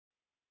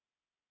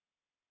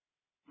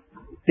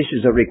This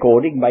is a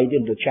recording made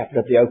in the chapter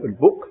of the open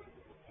book,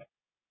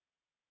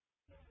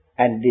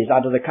 and is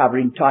under the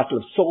covering title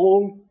of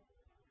Saul,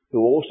 who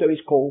also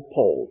is called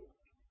Paul.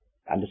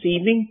 And this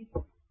evening,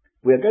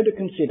 we are going to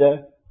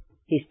consider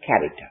his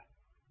character.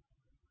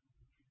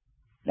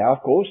 Now,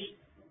 of course,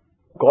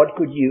 God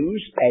could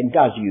use, and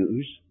does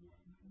use,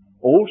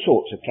 all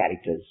sorts of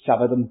characters,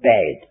 some of them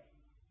bad.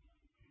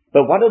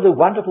 But one of the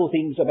wonderful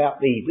things about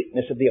the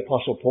witness of the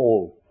Apostle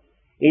Paul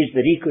is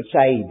that he could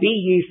say, "Be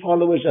ye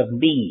followers of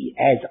me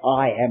as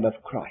I am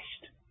of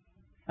Christ."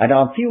 And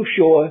I feel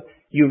sure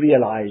you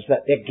realise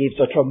that that gives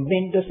a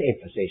tremendous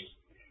emphasis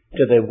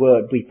to the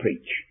word we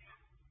preach.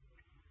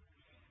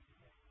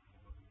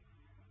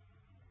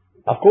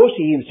 Of course,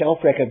 he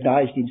himself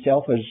recognised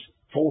himself as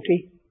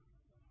faulty.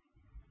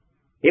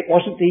 It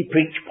wasn't that he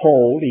preached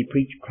Paul, he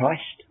preached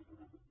Christ.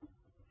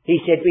 He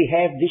said, "We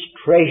have this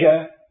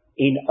treasure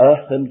in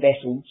earthen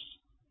vessels,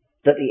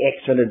 that the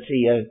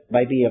excellency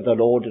may be of the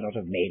Lord and not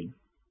of men."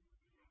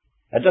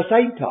 At the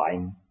same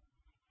time,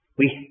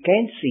 we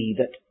can see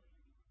that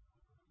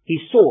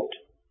he sought,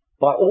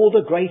 by all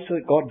the grace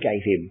that God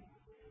gave him,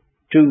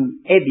 to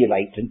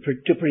emulate and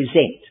to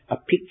present a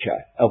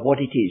picture of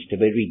what it is to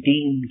be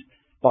redeemed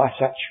by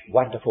such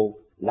wonderful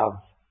love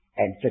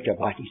and such a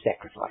mighty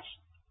sacrifice.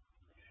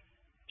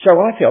 So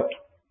I felt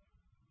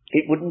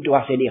it wouldn't do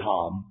us any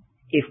harm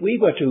if we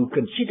were to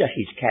consider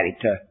his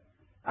character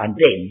and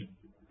then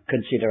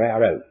consider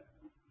our own.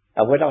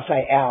 And when I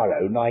say our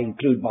own, I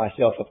include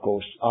myself, of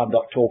course. I'm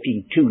not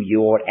talking to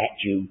you or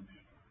at you.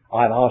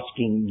 I'm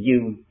asking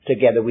you,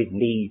 together with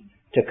me,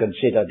 to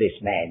consider this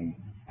man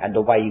and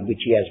the way in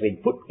which he has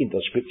been put in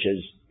the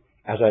Scriptures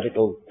as a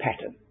little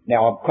pattern.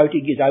 Now, I'm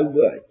quoting his own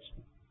words.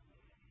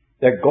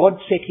 That God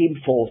set him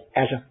forth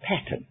as a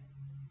pattern.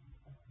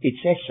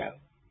 It says so.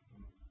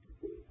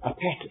 A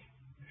pattern.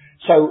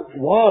 So,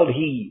 while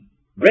he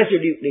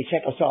resolutely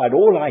set aside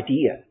all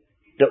idea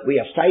that we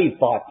are saved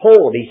by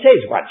Paul, he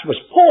says once, "Was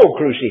Paul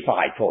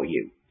crucified for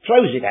you?"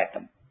 Throws it at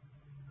them.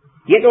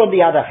 Yet on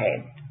the other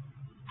hand,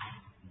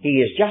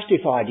 he is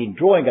justified in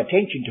drawing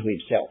attention to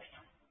himself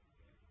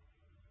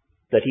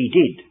that he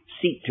did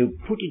seek to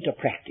put into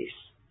practice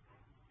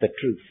the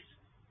truth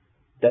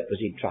that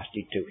was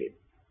entrusted to him.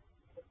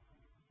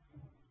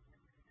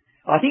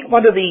 I think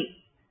one of the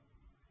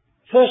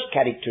first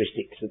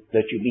characteristics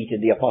that you meet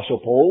in the Apostle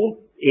Paul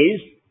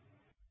is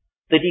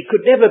that he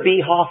could never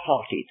be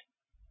half-hearted.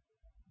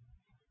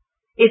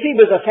 If he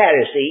was a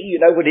Pharisee, you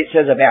know what it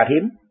says about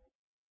him?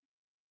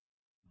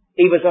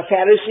 He was a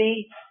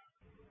Pharisee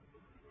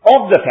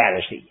of the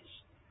Pharisees.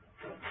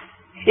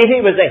 If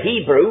he was a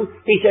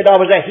Hebrew, he said, "I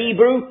was a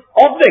Hebrew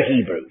of the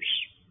Hebrews."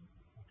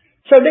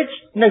 So let's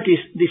notice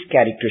this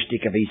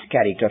characteristic of his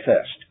character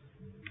first.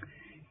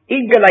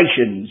 In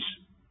Galatians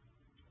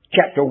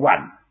chapter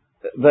 1,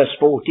 verse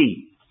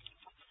 14,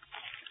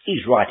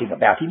 he's writing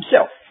about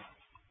himself.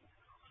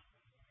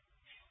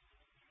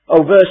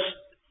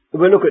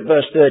 We'll look at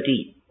verse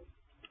 13.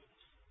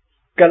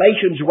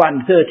 Galatians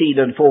 1, 13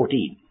 and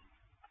 14.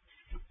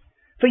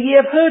 "For ye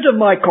have heard of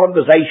my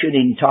conversation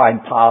in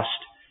time past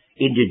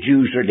in the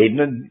Jews'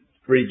 religion."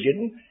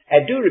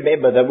 And do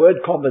remember, the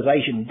word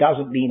conversation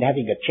doesn't mean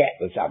having a chat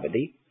with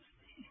somebody.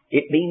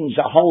 It means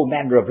a whole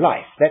manner of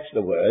life. That's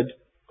the word,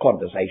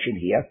 conversation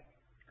here.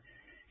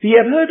 "For ye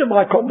have heard of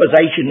my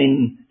conversation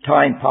in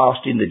time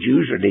past in the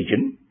Jews'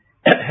 religion,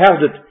 how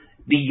that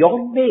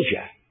beyond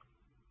measure,"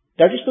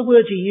 notice the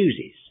words he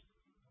uses,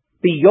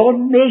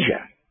 "beyond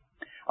measure,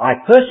 I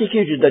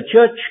persecuted the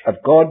church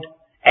of God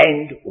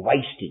and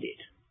wasted it."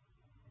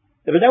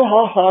 There was no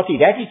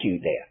half-hearted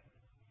attitude there.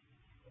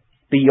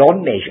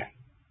 Beyond measure.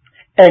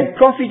 "And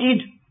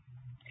profited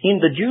in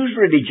the Jews'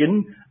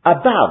 religion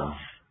above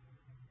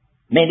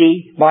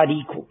many mine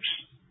equals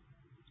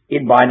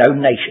in mine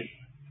own nation."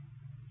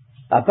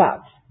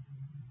 Above.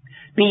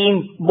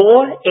 "Being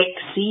more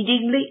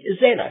exceedingly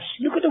zealous."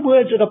 Look at the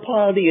words that are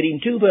piled here in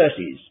 2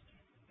 verses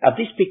of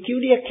this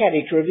peculiar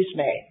character of this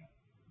man.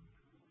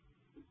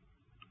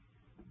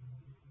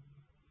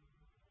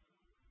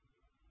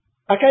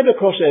 I came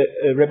across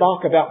a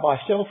remark about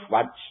myself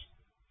once,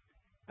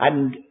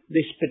 and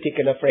this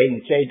particular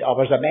friend said I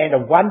was a man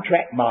of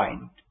one-track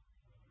mind.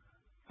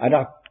 And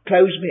I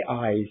closed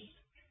my eyes,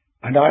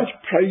 and I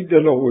prayed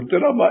the Lord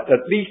that I might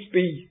at least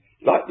be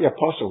like the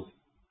apostle.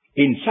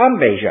 In some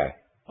measure,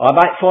 I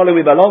might follow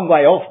him a long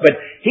way off, but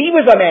he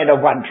was a man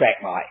of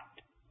one-track mind.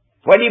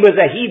 When he was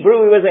a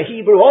Hebrew, he was a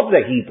Hebrew of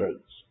the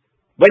Hebrews.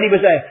 When he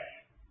was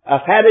a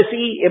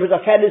Pharisee, he was a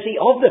Pharisee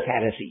of the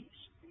Pharisees.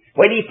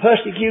 When he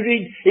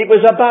persecuted, it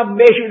was above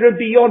measure and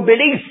beyond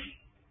belief.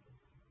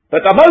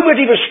 But the moment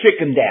he was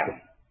stricken down,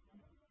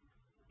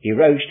 he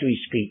rose to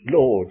his feet.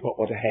 "Lord, what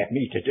would you have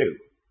me to do?"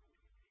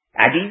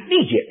 And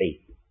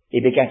immediately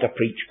he began to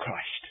preach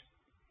Christ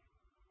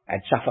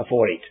and suffer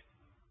for it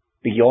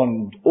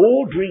beyond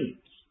all dreams.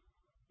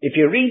 If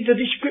you read the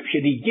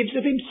description he gives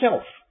of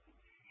himself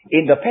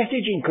in the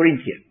passage in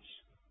Corinthians,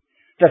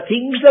 the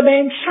things the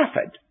man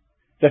suffered,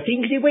 the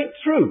things he went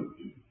through,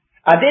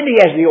 and then he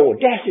has the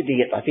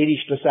audacity at the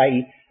finish to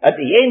say, at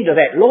the end of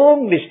that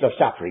long list of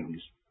sufferings,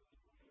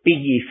 be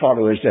ye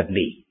followers of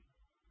me,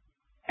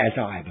 as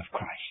I am of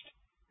Christ.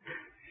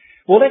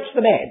 Well, that's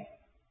the man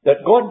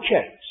that God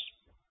chose,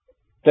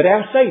 that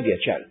our Saviour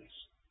chose,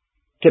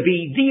 to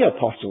be the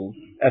apostle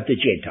of the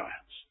Gentiles.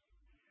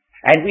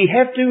 And we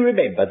have to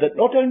remember that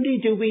not only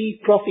do we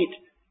profit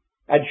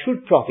and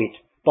should profit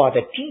by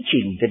the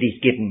teaching that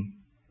is given,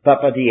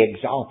 but by the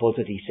example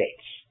that he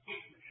sets.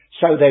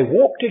 So they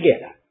walk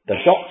together, the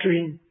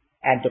doctrine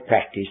and the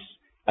practice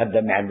and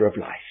the manner of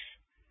life.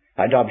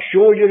 And I'm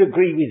sure you'll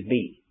agree with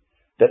me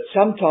that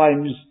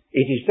sometimes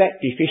it is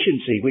that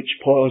deficiency which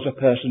spoils a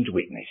person's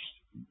witness.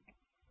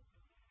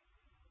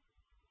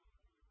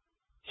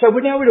 So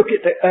we now look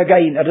at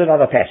again at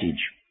another passage.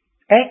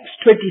 Acts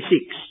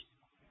 26,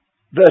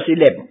 verse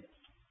 11.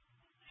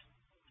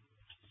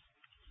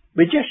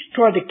 We're just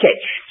trying to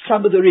catch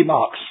some of the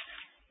remarks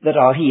that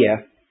are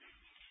here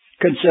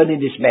concerning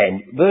this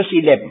man. Verse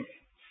 11.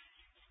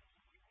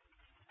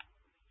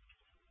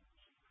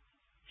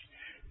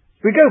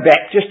 We go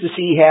back just to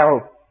see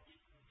how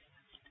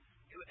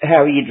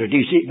he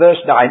introduced it. Verse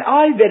 9.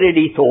 I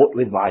verily thought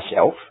with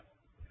myself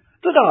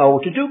that I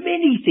ought to do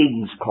many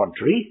things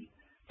contrary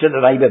to the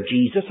name of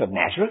Jesus of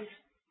Nazareth,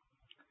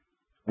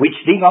 which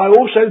thing I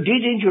also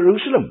did in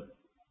Jerusalem,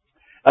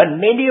 and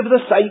many of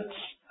the saints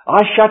I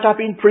shut up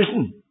in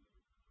prison,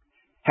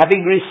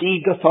 having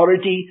received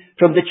authority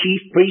from the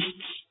chief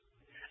priests,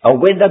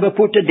 and when they were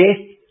put to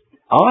death,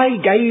 I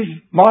gave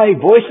my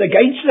voice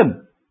against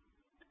them,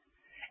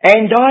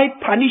 and I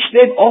punished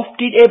them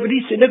oft in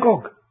every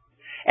synagogue,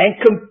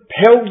 and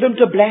compelled them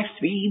to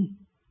blaspheme,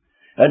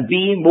 and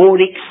being more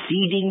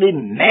exceedingly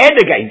mad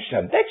against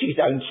them. That's his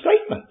own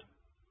statement.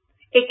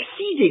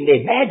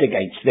 Exceedingly mad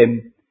against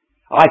them,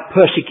 I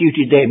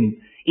persecuted them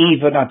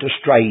even unto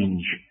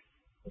strange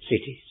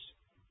cities.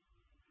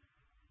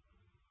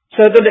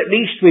 So that at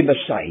least we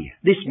must say,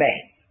 this man,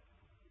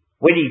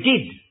 when he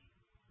did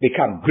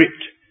become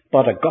gripped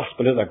by the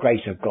gospel of the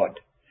grace of God,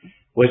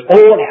 was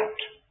all out,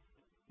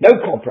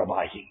 no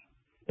compromising,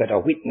 but a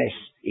witness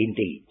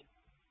indeed.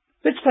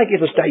 Let's take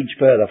it a stage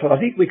further, for I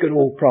think we can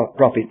all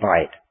profit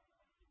by it.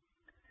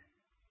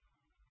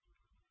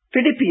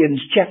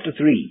 Philippians chapter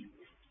 3.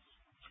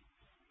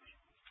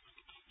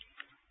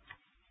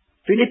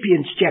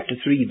 Philippians chapter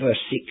 3 verse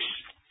 6.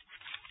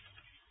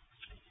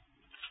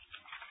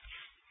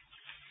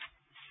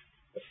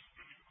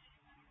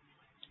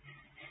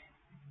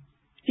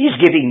 He's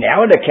giving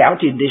now an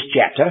account in this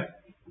chapter.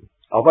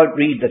 I won't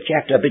read the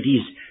chapter, but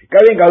he's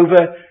going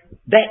over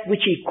that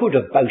which he could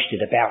have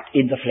boasted about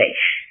in the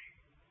flesh.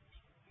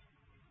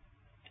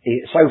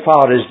 So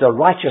far as the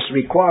righteous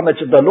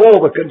requirements of the law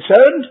were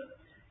concerned,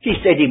 he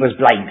said he was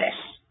blameless.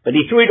 But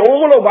he threw it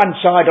all on one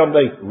side on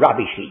the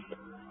rubbish heap,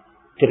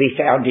 to be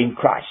found in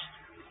Christ.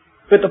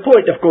 But the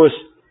point, of course,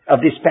 of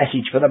this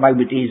passage for the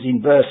moment is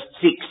in verse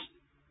 6.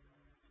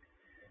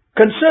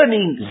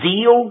 Concerning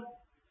zeal,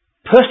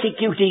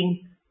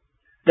 persecuting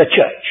the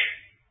church.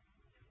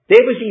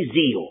 There was his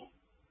zeal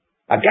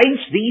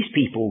against these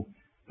people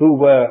who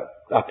were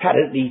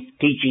apparently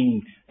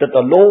teaching that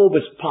the law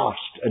was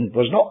past and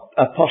was not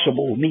a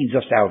possible means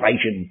of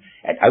salvation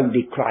and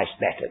only Christ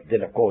mattered.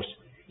 Then, of course,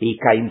 he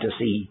came to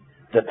see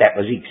that that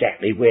was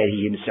exactly where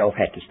he himself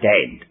had to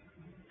stand.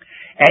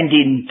 And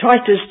in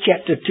Titus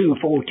chapter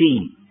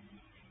 2:14,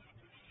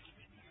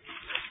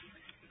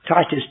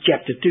 Titus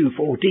chapter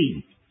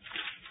 2:14,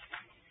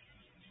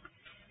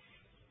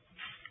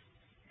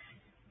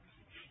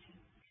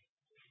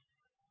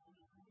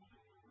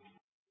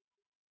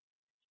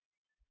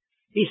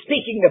 he's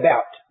speaking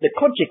about the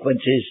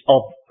consequences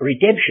of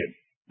redemption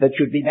that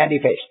should be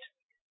manifest,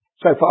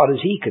 so far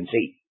as he can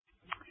see.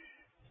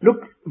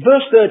 Look,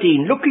 verse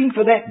 13, looking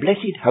for that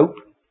blessed hope,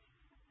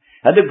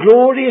 and the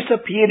glorious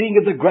appearing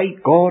of the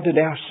great God and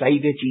our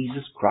Saviour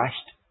Jesus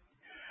Christ,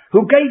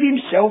 who gave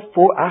himself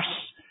for us,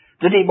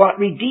 that he might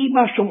redeem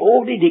us from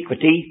all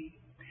iniquity,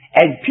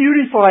 and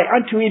purify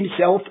unto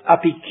himself a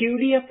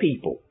peculiar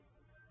people.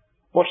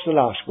 What's the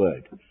last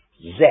word?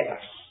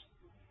 Zealous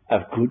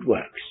of good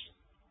works.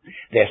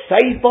 They're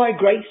saved by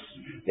grace,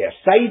 they're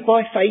saved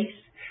by faith,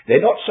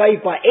 they're not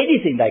saved by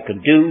anything they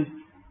can do,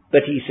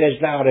 but he says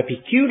they are a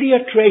peculiar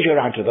treasure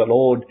unto the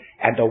Lord,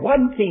 and the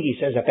one thing he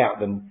says about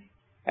them,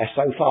 as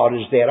so far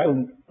as their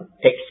own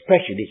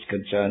expression is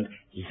concerned,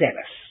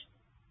 zealous.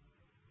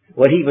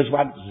 Well, he was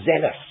once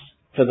zealous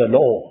for the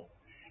law.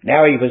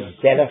 Now he was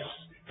zealous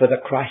for the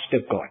Christ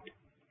of God.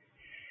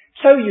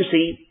 So you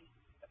see,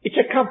 it's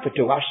a comfort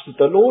to us that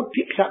the Lord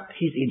picks up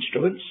his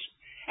instruments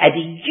and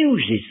he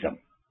uses them.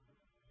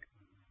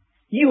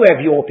 You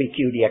have your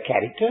peculiar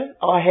character,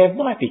 I have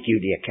my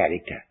peculiar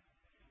character.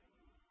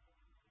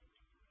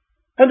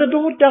 And the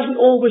Lord doesn't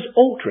always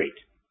alter it,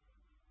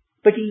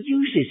 but he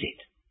uses it.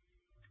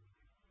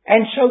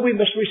 And so we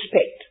must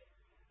respect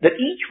that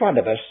each one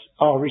of us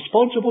are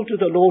responsible to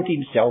the Lord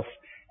himself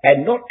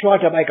and not try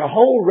to make a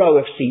whole row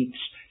of seats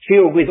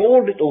filled with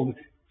all little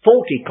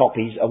faulty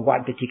copies of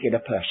one particular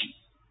person.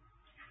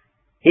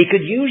 He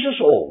could use us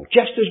all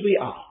just as we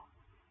are.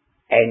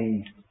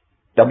 And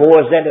the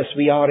more zealous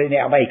we are in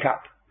our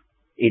make-up,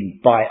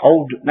 by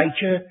old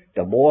nature,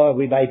 the more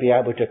we may be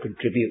able to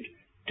contribute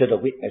to the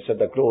witness of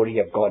the glory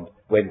of God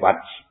when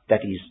once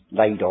that is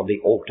laid on the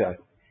altar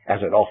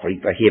as an offering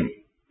for Him.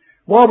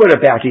 While we're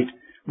about it,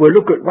 we'll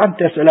look at 1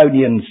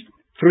 Thessalonians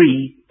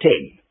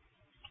 3:10.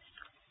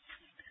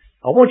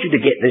 I want you to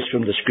get this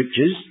from the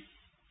Scriptures,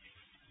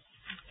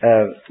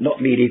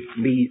 not merely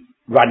me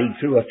running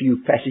through a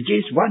few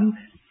passages. 1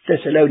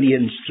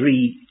 Thessalonians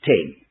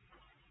 3:10.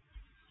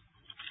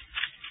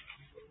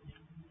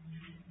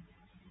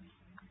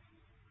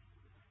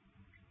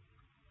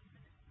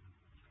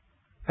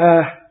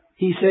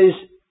 He says,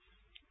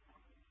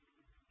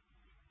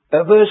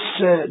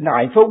 verse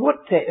 9, For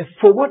what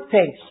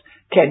thanks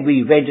can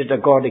we render to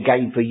God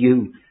again for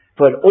you,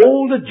 for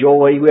all the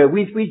joy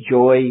wherewith we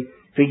joy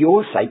for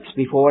your sakes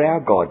before our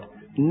God,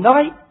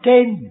 night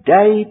and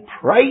day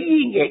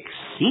praying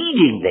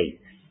exceedingly,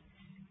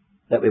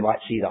 that we might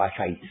see thy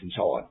faith, and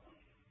so on.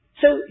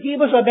 So he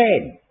was a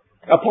man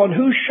upon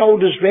whose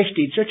shoulders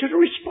rested such a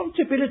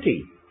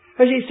responsibility.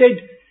 As he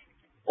said,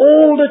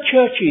 all the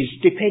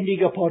churches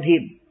depending upon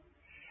him,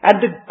 and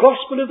the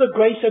gospel of the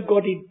grace of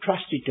God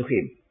entrusted to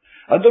him,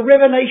 and the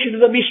revelation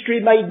of the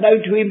mystery made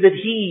known to him, that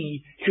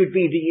he should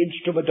be the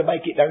instrument to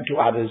make it known to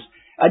others.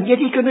 And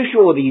yet he can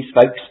assure these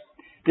folks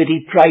that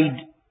he prayed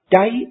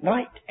day,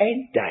 night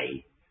and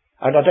day.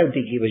 And I don't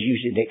think he was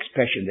using an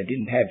expression that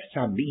didn't have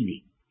some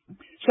meaning.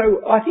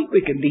 So I think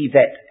we can leave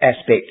that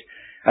aspect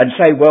and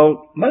say,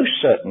 well, most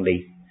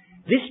certainly,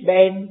 this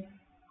man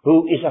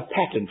who is a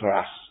pattern for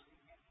us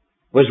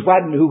was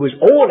one who was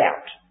all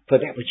out for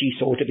that which he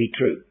saw to be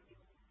true.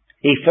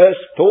 He first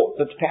thought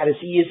that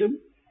Phariseeism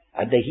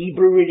and the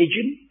Hebrew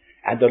religion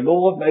and the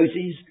law of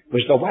Moses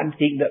was the one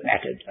thing that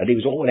mattered, and he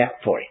was all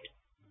out for it.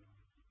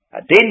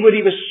 And then when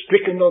he was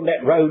stricken on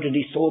that road and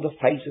he saw the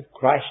face of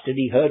Christ and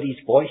he heard his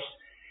voice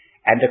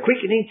and the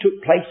quickening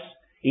took place,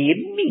 he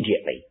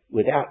immediately,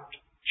 without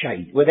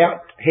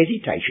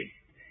hesitation,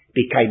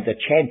 became the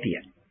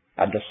champion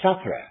and the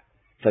sufferer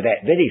for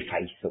that very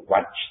faith that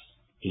once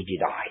he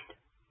denied.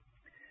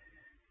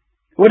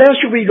 What else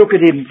should we look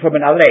at him from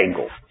another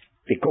angle?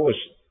 Because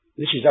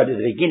this is only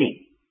the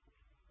beginning.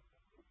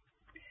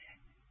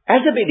 As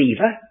a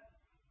believer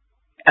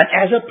and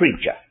as a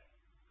preacher,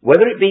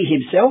 whether it be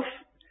himself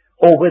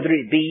or whether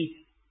it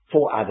be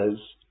for others,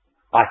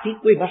 I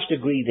think we must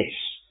agree this,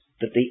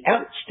 that the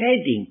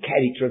outstanding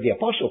character of the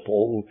Apostle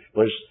Paul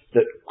was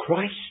that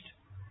Christ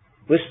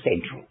was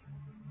central.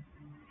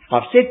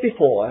 I've said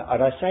before,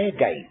 and I say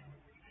again,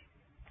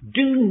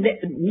 do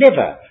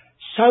never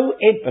so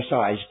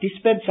emphasize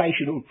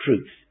dispensational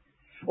truth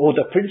or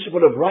the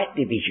principle of right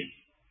division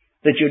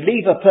that you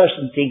leave a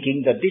person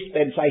thinking that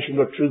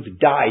dispensational truth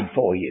died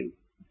for you.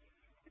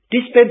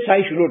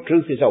 Dispensational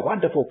truth is a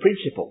wonderful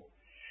principle,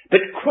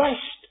 but Christ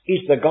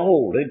is the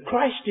goal, and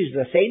Christ is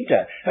the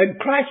centre, and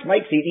Christ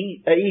makes it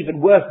even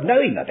worth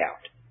knowing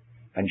about.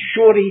 And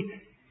surely,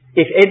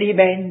 if any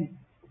man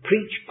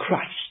preach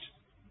Christ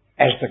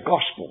as the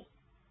gospel,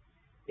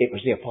 it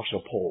was the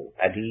Apostle Paul,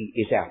 and he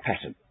is our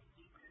pattern.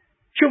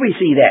 Shall we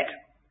see that?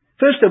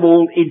 First of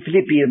all, in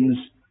Philippians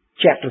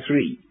chapter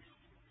 3.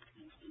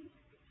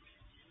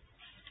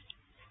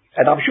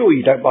 And I'm sure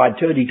you don't mind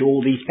turning to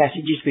all these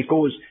passages,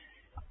 because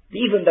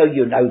even though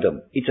you know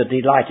them, it's a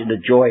delight and a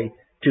joy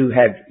to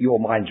have your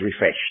minds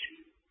refreshed.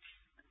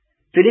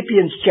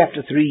 Philippians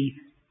chapter 3,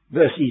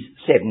 verses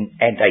 7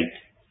 and 8.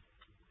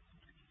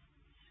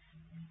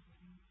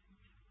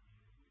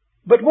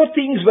 But what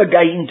things were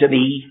gain to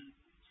me,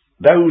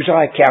 those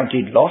I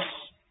counted loss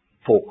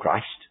for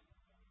Christ.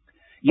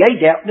 Yea,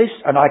 doubtless,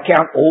 and I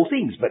count all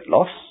things but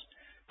loss,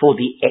 for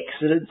the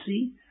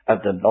excellency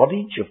of the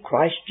knowledge of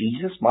Christ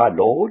Jesus my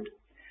Lord,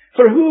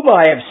 for whom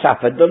I have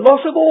suffered the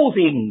loss of all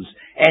things,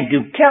 and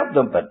do count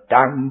them but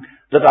dung,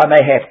 that I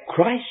may have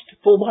Christ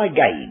for my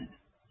gain.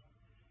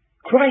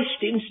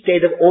 Christ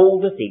instead of all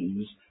the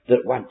things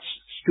that once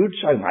stood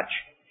so much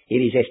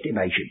in his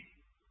estimation.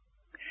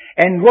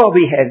 And while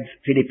we have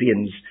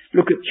Philippians,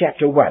 look at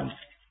chapter 1,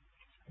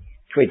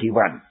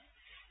 21.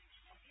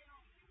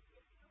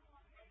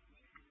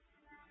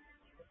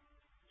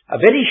 A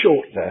very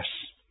short verse.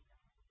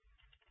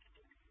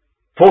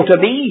 For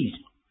to me,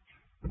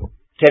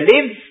 to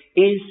live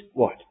is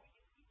what?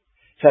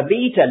 For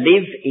me to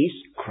live is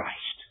Christ.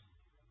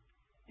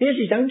 Here's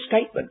his own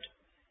statement.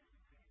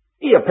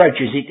 He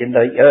approaches it in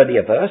the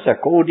earlier verse,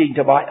 according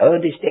to my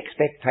earnest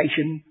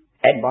expectation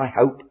and my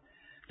hope,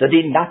 that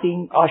in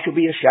nothing I shall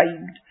be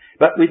ashamed,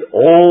 but with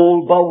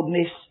all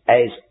boldness,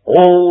 as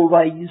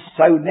always,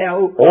 so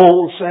now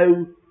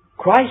also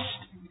Christ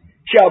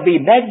shall be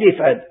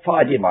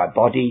magnified in my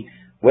body,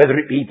 whether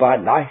it be by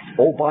life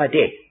or by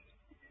death.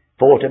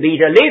 For to me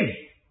to live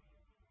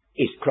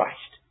is Christ,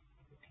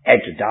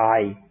 and to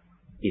die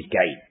is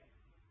gain.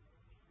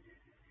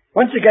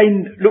 Once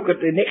again, look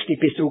at the next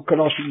epistle,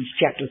 Colossians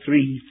chapter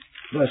 3,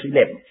 verse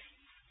 11.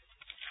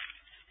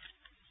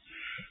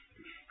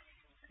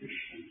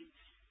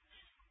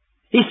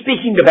 He's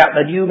speaking about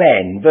the new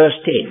man, verse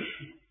 10.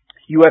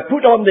 You have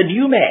put on the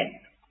new man,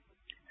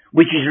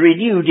 which is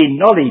renewed in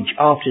knowledge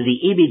after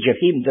the image of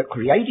him that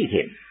created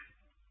him,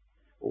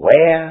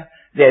 where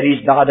there is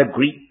neither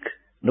Greek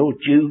nor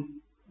Jew,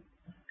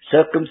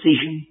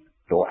 circumcision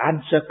nor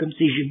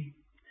uncircumcision,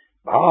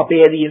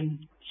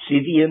 barbarian,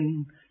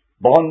 Scythian,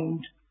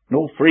 bond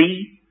nor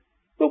free.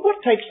 But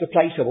what takes the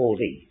place of all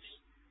these?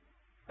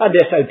 And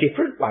they're so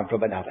different one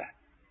from another.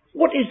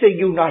 What is the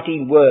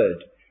uniting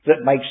word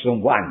that makes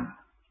them one?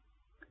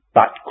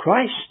 But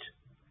Christ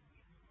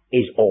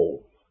is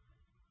all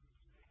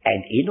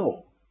and in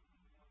all.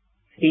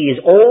 He is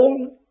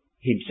all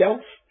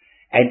himself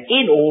and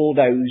in all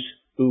those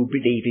who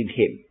believe in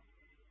him.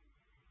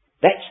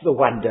 That's the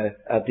wonder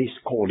of this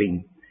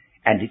calling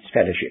and its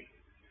fellowship.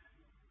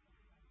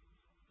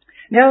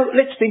 Now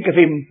let's think of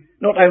him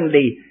not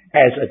only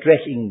as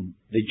addressing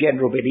the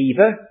general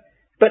believer,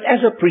 but as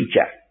a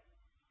preacher.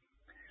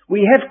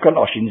 We have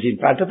Colossians in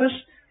front of us.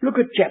 Look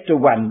at chapter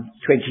 1,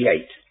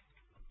 28.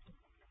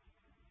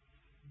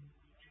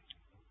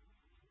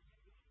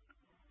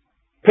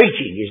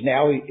 Preaching is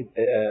now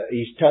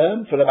his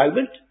term for the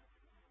moment.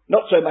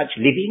 Not so much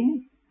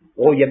living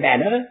or your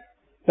manner,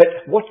 but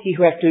what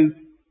you have to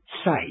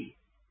say.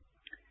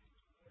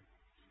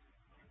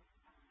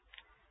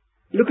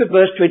 Look at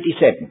verse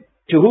 27.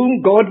 To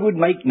whom God would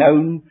make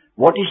known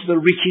what is the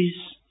riches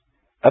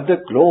of the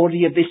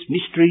glory of this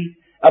mystery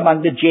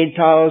among the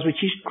Gentiles,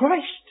 which is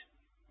Christ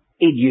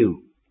in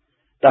you,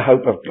 the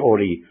hope of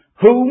glory,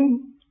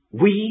 whom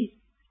we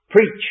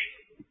preach.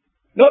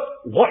 Not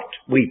what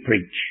we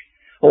preach,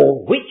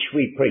 or which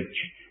we preach,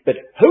 but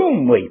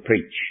whom we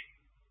preach.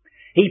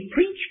 He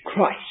preached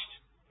Christ,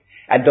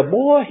 and the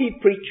more he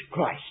preached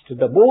Christ, and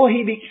the more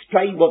he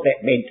explained what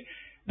that meant,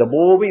 the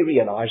more we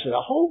realise that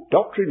the whole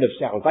doctrine of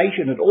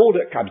salvation and all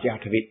that comes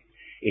out of it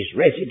is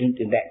resident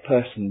in that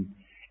person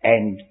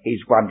and his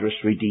wondrous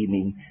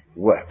redeeming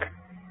work.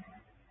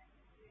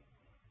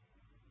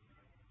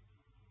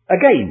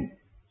 Again,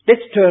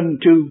 let's turn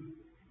to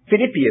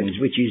Philippians,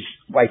 which is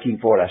waiting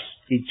for us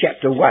in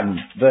chapter 1,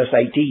 verse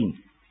 18.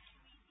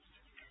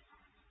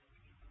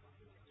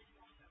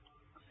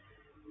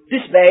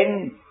 This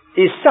man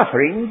is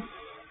suffering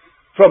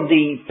from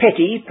the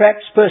petty,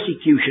 perhaps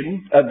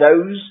persecution of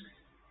those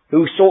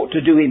who sought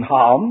to do him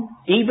harm.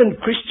 Even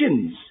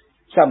Christians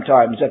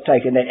sometimes have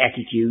taken that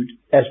attitude,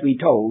 as we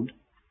told.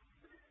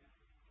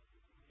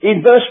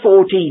 In verse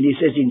 14 he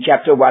says in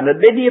chapter 1, and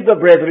many of the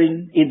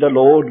brethren in the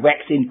Lord,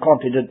 waxing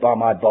confident by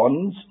my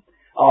bonds,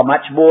 are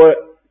much more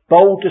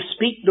bold to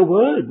speak the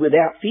word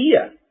without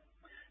fear.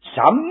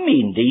 Some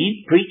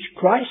indeed preach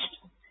Christ,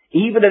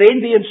 even of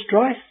envy and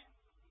strife,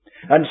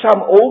 and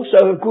some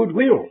also of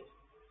goodwill.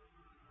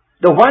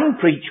 The one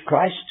preached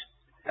Christ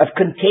of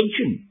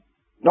contention,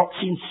 not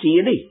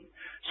sincerely,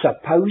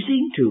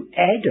 supposing to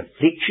add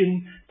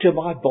affliction to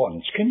my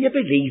bonds. Can you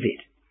believe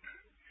it?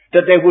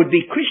 That there would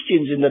be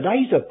Christians in the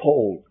days of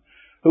Paul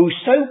who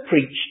so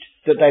preached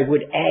that they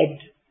would add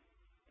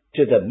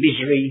to the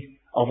misery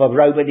of a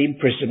Roman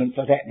imprisonment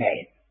for that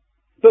man.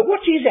 But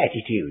what's his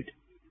attitude?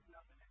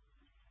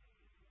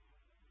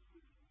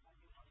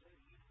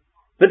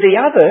 But the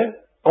other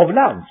of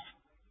love,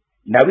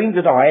 knowing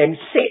that I am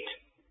set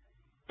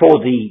for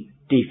the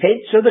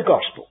defence of the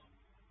gospel.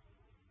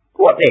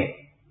 What then?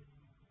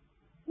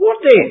 What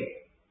then?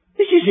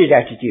 This is his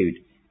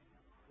attitude.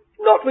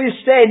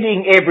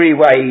 Notwithstanding every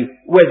way,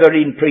 whether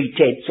in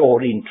pretense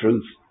or in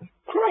truth,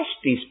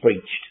 Christ is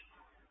preached.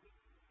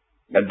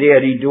 And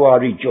therein do I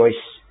rejoice,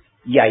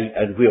 yea,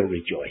 and will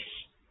rejoice.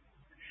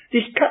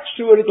 This cuts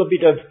through a little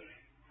bit of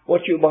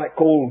what you might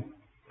call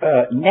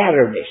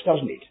narrowness,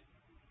 doesn't it?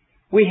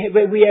 We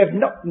have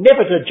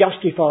never to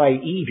justify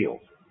evil.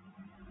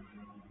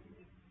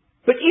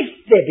 But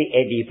if there be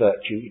any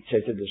virtue, it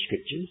says in the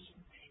Scriptures,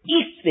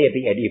 if there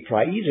be any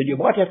praise, and you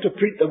might have to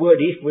print the word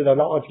if with the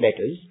large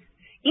letters,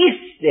 if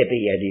there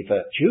be any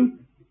virtue,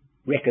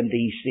 reckon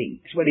these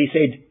things. When he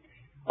said,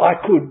 I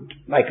could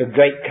make a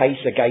great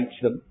case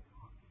against them,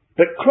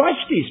 but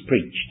Christ is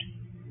preached,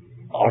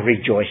 I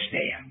rejoice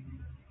there.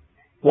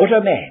 What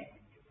a man.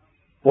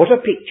 What a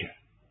picture.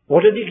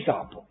 What an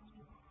example.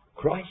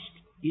 Christ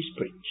is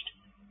preached.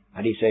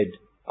 And he said,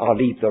 I'll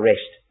leave the rest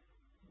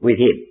with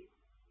him.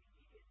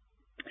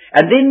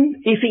 And then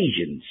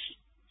Ephesians,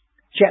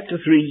 chapter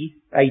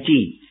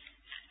 3:18.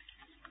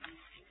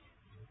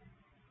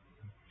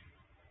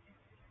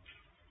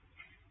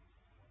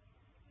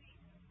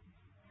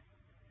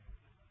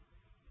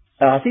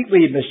 I think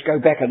we must go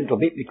back a little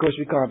bit because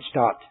we can't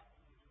start.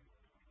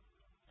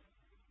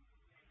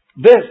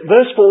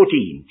 Verse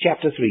 14,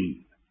 chapter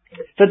 3.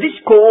 For this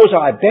cause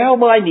I bow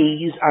my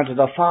knees unto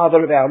the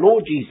Father of our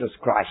Lord Jesus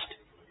Christ,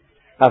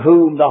 of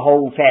whom the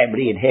whole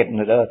family in heaven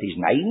and earth is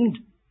named,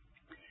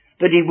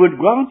 that he would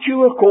grant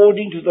you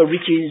according to the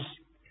riches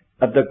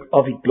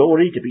of his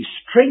glory to be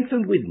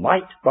strengthened with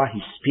might by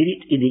his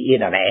Spirit in the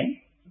inner man.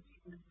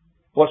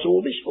 What's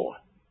all this for?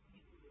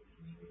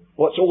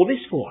 What's all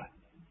this for?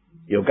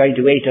 You're going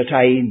to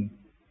entertain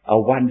a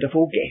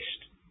wonderful guest.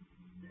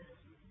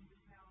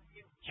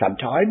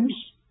 Sometimes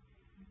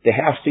the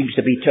house seems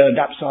to be turned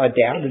upside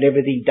down and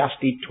everything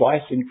dusted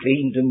twice and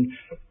cleaned and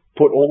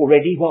put all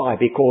ready. Why?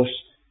 Because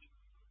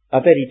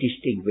a very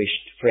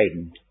distinguished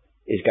friend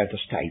is going to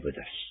stay with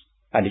us.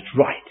 And it's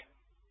right.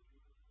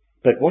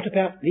 But what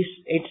about this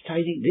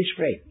entertaining this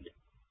friend?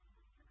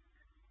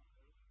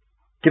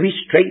 To be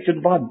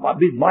strengthened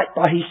with might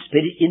by his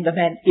Spirit in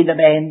the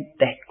man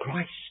that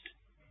Christ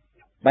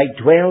may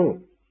dwell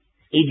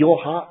in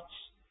your hearts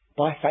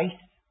by faith.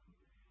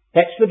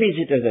 That's the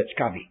visitor that's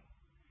coming.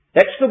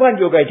 That's the one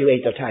you're going to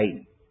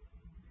entertain.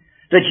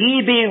 That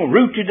ye being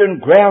rooted and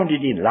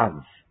grounded in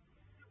love.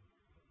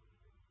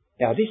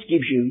 Now this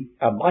gives you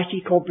a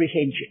mighty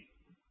comprehension.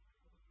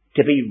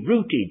 To be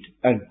rooted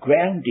and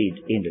grounded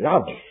in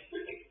love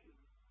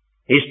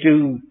is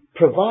to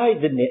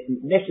provide the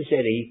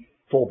necessary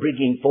for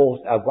bringing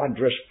forth a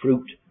wondrous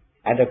fruit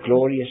and a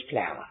glorious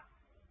flower.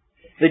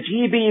 That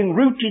ye being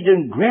rooted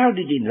and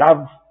grounded in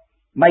love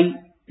may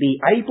be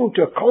able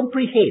to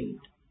comprehend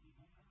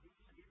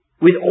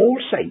with all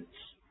saints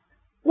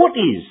what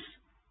is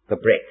the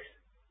breadth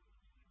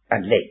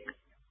and length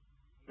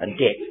and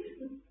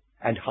depth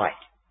and height.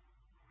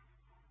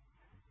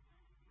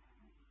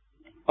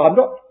 I'm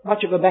not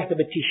much of a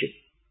mathematician.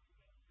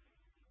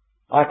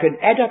 I can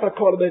add up a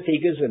column of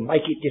figures and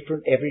make it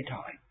different every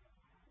time.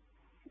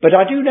 But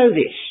I do know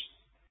this,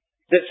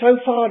 that so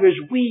far as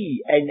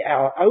we and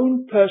our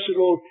own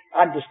personal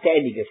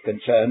understanding is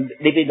concerned,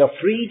 live in a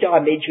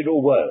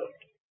three-dimensional world.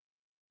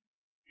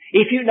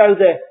 If you know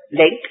the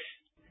length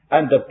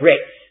and the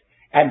breadth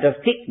and the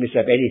thickness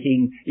of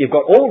anything, you've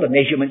got all the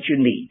measurements you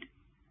need.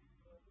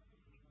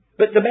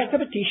 But the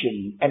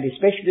mathematician, and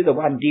especially the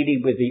one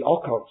dealing with the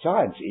occult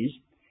sciences,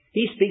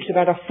 he speaks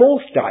about a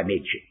fourth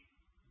dimension.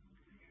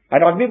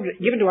 And I've been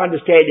given to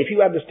understand, if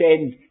you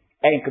understand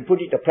and can put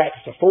into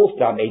practice a fourth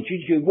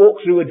dimension, you walk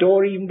through a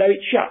door even though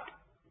it's shut.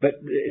 But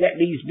that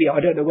leaves me,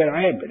 I don't know where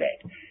I am with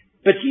that.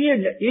 But here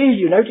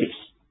you notice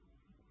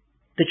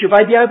that you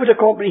may be able to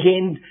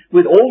comprehend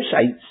with all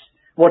saints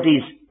what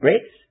is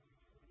breadth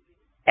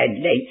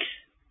and length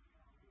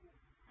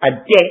and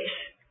depth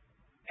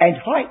and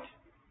height.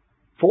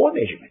 4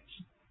 measurements.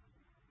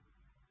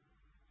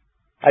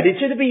 And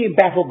instead of being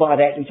baffled by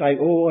that and saying,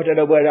 oh, I don't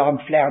know where I'm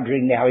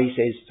floundering now, he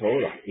says,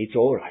 it's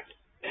all right.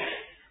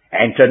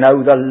 And to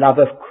know the love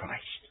of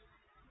Christ,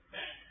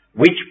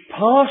 which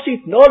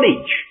passeth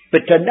knowledge.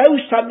 But to know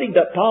something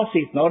that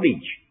passeth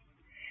knowledge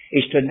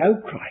is to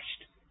know Christ.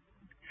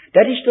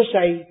 That is to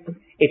say,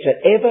 it's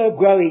an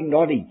ever-growing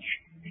knowledge,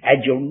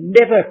 and you'll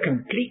never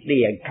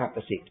completely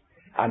encompass it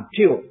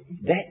until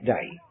that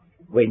day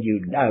when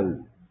you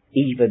know,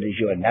 even as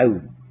you are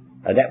known,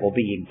 and that will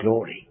be in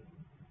glory.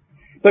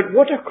 But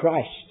what a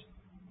Christ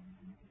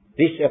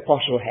this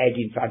apostle had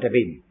in front of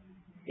him,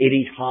 in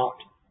his heart,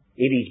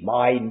 in his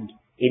mind,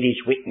 in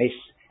his witness,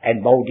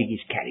 and moulding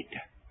his character.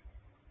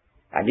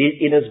 And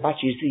inasmuch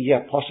as he's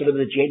the apostle of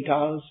the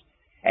Gentiles,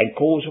 and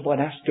calls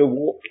upon us to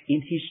walk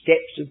in his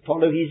steps and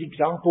follow his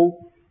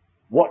example,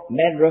 what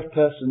manner of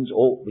persons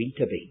ought we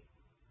to be?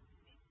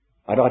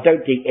 And I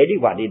don't think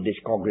anyone in this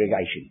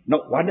congregation,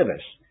 not one of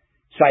us,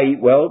 say,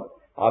 well,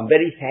 I'm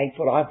very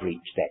thankful I've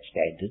reached that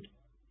standard.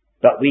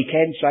 But we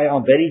can say,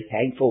 I'm very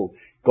thankful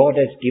God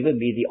has given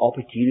me the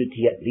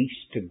opportunity at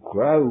least to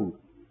grow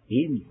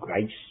in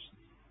grace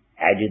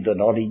and in the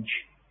knowledge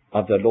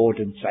of the Lord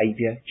and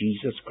Saviour,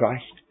 Jesus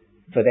Christ.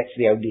 For that's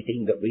the only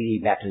thing that really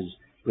matters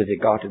with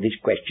regard to this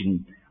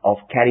question of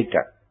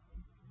character.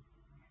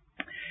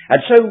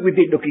 And so we've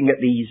been looking at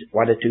these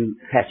 1 or 2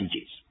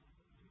 passages.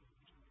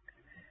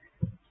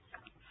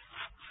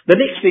 The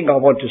next thing I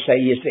want to say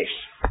is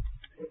this,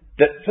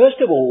 that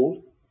first of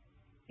all,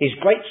 his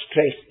great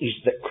stress is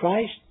that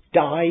Christ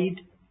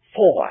died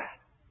for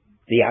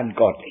the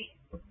ungodly.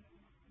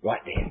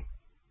 Right there.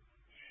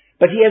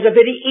 But he has a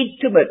very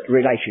intimate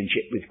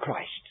relationship with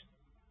Christ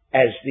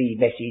as the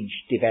message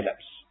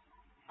develops.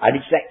 And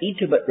it's that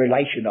intimate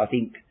relation, I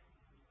think,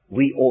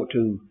 we ought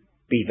to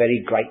be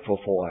very grateful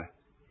for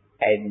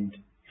and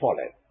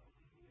follow.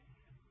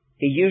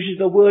 He uses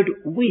the word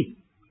with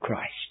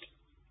Christ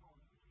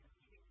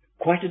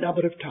quite a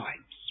number of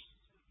times.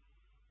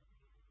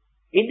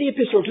 In the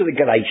epistle to the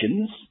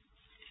Galatians,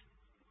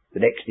 the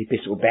next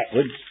epistle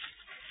backwards,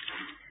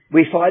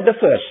 we find the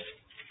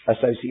first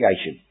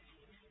association.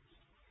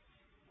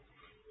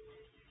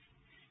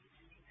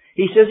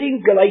 He says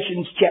in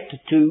Galatians chapter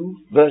 2,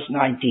 verse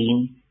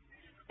 19,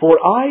 for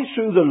I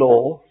through the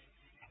law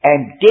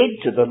am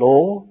dead to the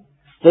law,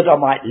 that I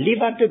might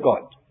live unto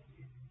God.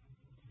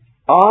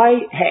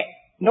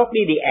 Not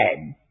merely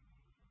am,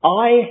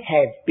 I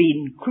have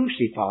been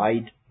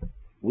crucified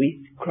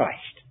with Christ.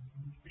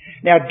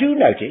 Now do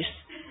notice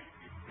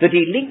that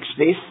he links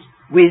this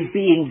with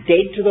being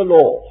dead to the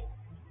law.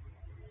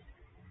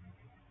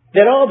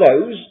 There are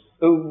those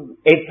who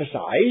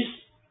emphasize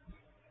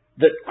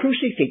that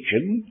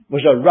crucifixion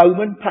was a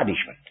Roman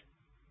punishment.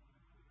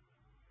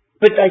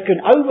 But they can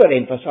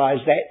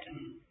overemphasize that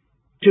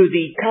to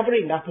the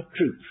covering up of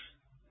truth.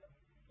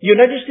 You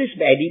notice this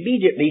man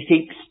immediately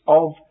thinks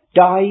of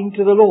dying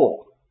to the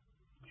law.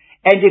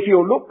 And if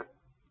you look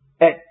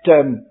at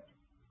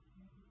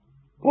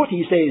what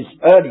he says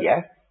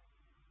earlier,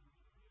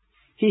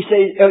 he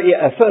says,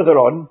 further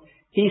on,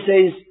 he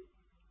says,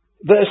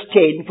 Verse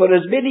 10, for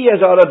as many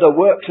as are of the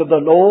works of the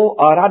law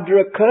are under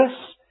a curse,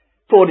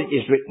 for it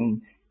is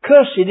written,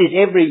 cursed is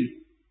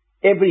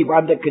every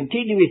one that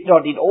continueth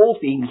not in all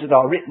things that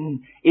are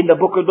written in the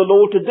book of the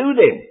law to do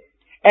them.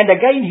 And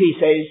again he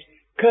says,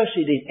 cursed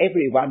is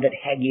every one that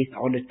hangeth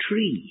on a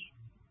tree.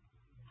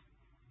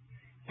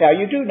 Now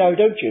you do know,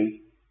 don't you,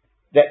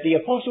 that the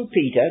Apostle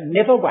Peter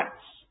never once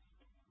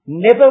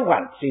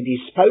in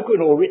his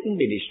spoken or written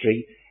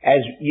ministry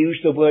has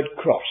used the word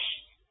cross.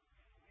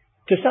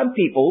 To some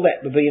people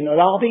that would be an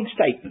alarming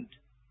statement.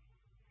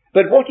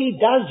 But what he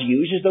does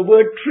use is the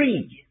word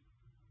tree.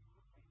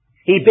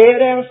 He bare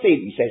our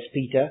sins, says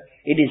Peter,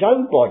 in his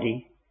own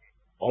body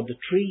on the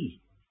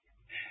tree.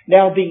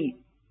 Now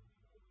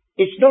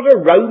it's not a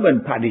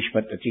Roman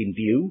punishment that's in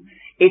view,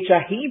 it's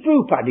a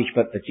Hebrew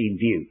punishment that's in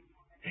view.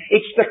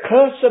 It's the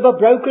curse of a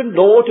broken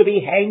law to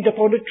be hanged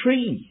upon a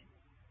tree.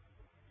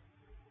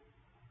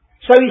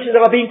 So he said,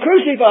 I've been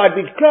crucified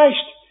with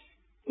Christ.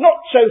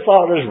 Not so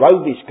far as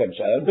Rome is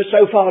concerned, but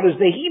so far as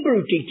the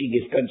Hebrew teaching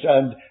is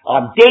concerned,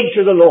 I'm dead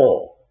to the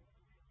law.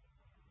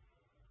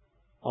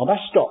 I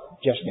must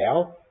stop just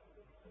now,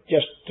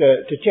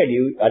 to tell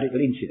you a little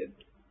incident.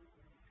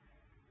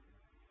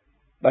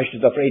 Most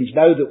of the friends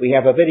know that we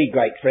have a very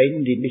great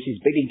friend in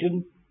Mrs.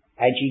 Billington,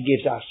 and she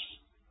gives us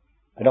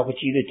an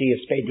opportunity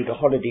of spending a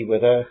holiday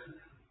with her,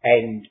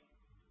 and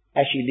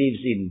as she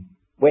lives in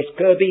West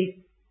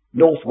Kirby,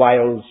 North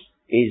Wales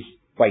is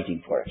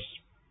waiting for us.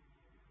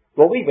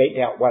 Well, we went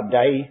out one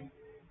day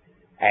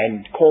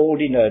and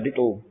called in a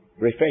little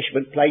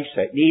refreshment place,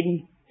 an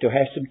inn, to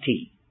have some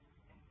tea.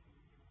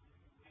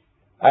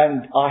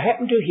 And I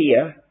happened to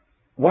hear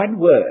one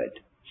word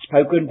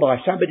spoken by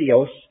somebody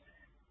else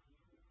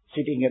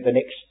sitting at the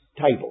next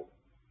table.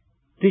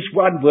 This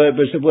one word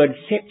was the word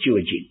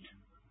Septuagint.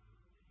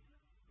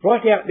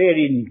 Right out there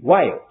in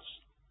Wales.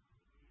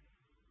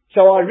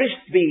 So I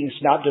risked being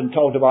snubbed and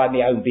told to mind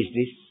my own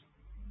business.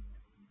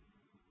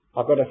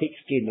 I've got a thick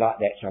skin like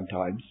that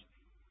sometimes.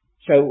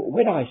 So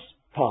when I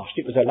passed,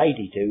 it was a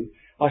lady too,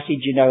 I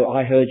said, you know,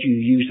 I heard you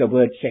use the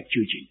word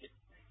Septuagint.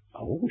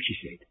 Oh, she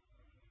said.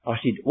 I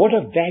said, what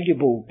a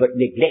valuable but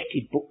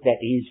neglected book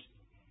that is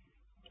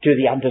to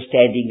the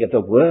understanding of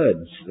the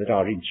words that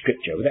are in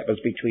Scripture. Well, that was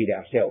between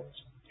ourselves.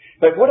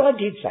 But what I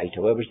did say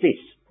to her was this.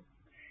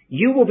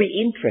 You will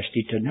be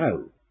interested to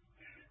know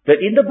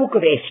that in the book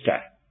of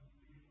Esther,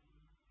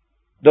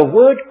 the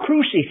word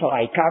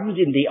crucify comes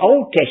in the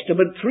Old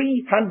Testament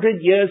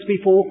 300 years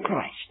before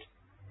Christ.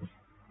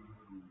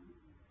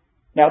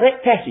 Now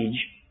that passage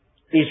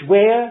is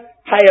where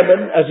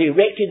Haman has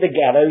erected the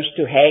gallows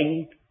to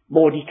hang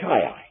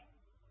Mordecai.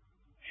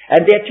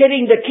 And they're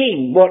telling the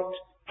king what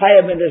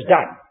Haman has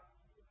done.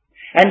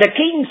 And the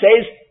king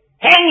says,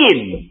 hang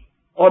him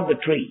on the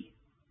tree.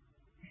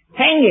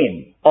 Hang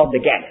him on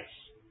the gallows.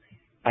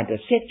 And the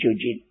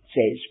Septuagint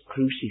says,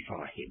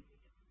 crucify him.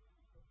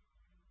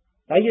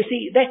 Now you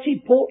see, that's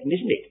important,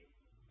 isn't it?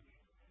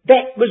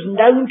 That was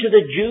known to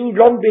the Jew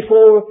long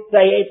before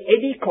they had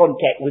any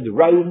contact with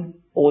Rome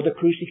or the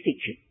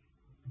crucifixion.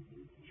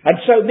 And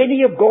so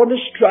many have gone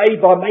astray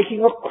by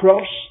making a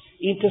cross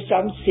into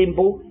some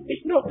symbol.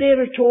 It's not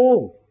there at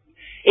all.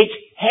 It's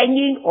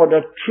hanging on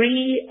a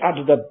tree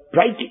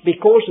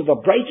because of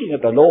the breaking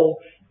of the law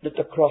that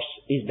the cross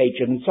is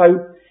mentioned.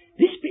 So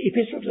this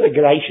epistle to the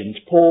Galatians,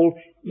 Paul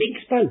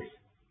links both.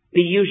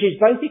 He uses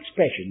both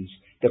expressions,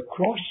 the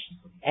cross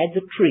and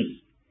the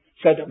tree,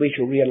 so that we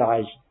shall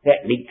realise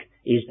that link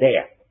is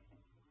there.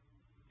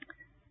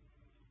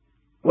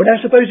 Well,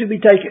 now suppose we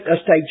take it a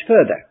stage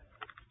further.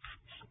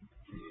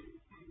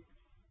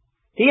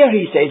 Here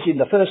he says in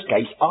the first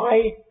case,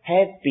 I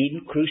have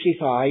been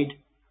crucified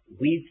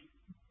with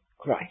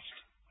Christ.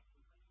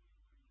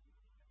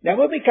 Now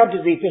when we come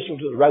to the epistle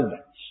to the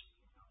Romans,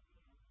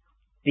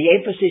 the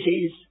emphasis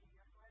is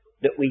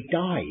that we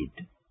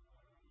died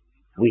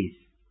with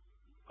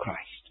Christ.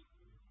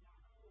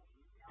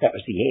 That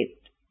was the end.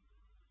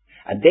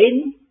 And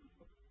then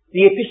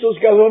the epistles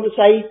go on to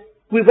say,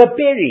 we were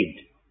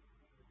buried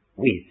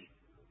with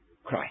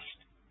Christ.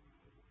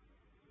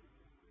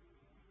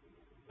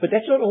 But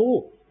that's not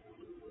all.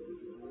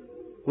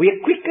 We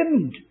are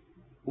quickened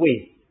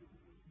with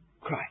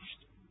Christ.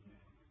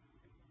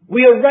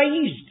 We are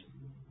raised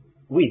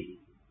with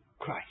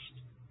Christ.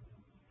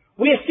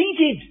 We are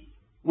seated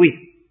with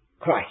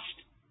Christ.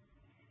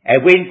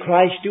 And when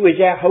Christ, who is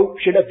our hope,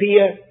 shall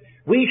appear,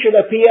 we shall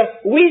appear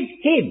with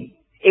him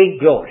in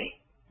glory.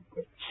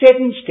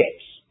 7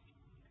 steps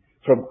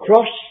from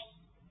cross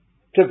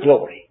to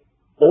glory,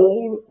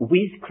 all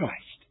with Christ.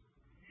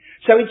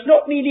 So it's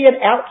not merely an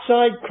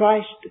outside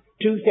Christ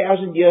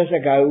 2,000 years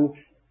ago,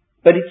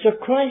 but it's a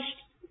Christ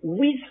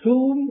with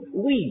whom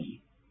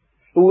we,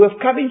 who have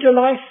come into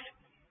life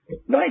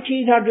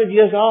 1900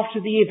 years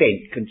after the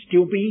event, can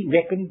still be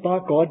reckoned by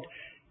God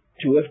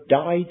to have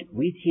died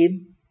with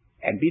him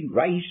and been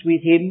raised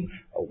with him,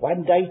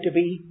 one day to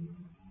be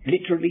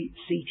literally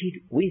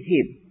seated with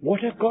him.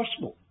 What a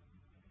gospel!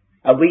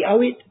 And we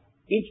owe it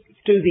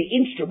to the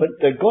instrument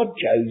that God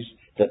chose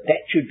that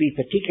should be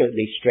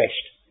particularly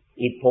stressed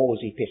in Paul's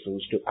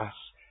epistles to us,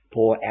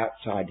 poor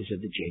outsiders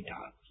of the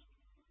Gentiles.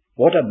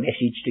 What a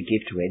message to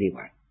give to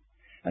anyone.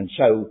 And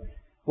so,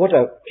 what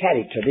a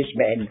character this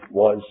man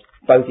was,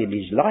 both in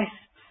his life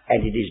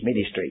and in his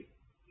ministry.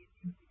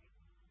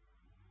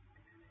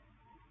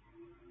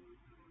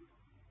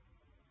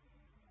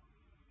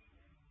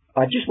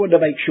 I just want to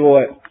make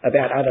sure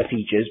about other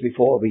features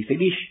before we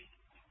finish.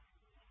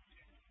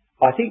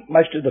 I think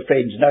most of the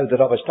friends know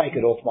that I was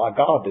taken off my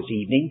guard this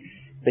evening.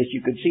 As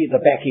you can see at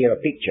the back here a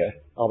picture.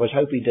 I was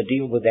hoping to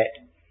deal with that,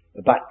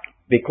 but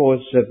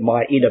because of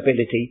my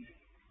inability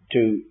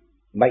to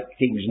make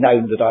things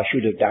known that I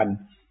should have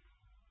done,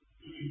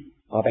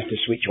 I've had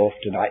to switch off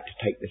tonight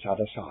to take this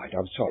other side.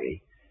 I'm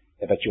sorry,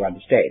 but you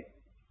understand.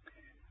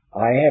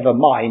 I have a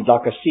mind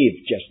like a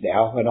sieve just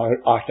now, and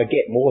I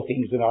forget more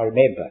things than I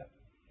remember.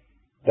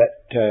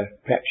 But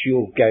perhaps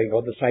you're going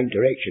on the same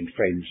direction,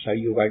 friends, so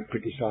you won't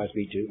criticise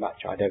me too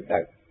much. I don't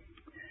know.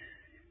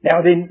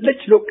 Now then,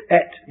 let's look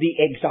at the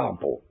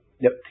example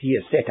that he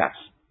has set us.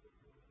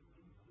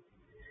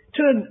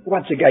 Turn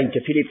once again to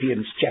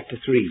Philippians chapter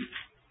 3.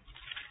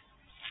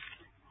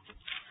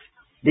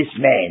 This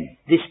man,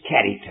 this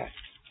character.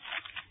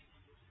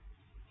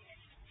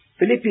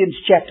 Philippians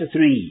chapter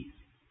 3,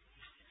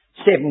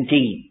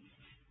 17.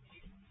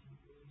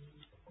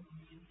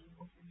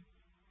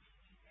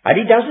 And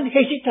he doesn't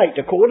hesitate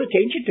to call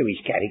attention to his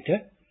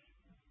character.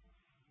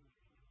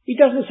 He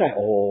doesn't say,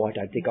 oh, I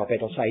don't think I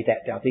better say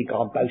that. I think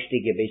I'm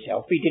boasting of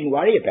myself. He didn't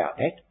worry about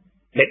that.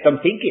 Let them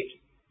think it.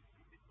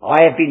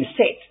 I have been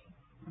set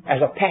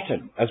as a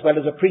pattern as well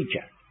as a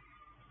preacher.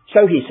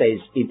 So he says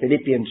in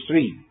Philippians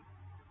 3.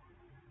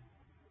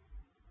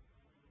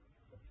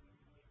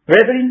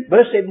 Brethren,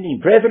 verse 17,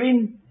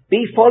 brethren,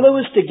 be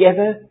followers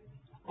together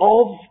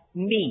of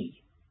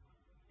me.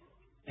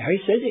 Now he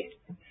says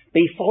it.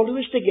 Be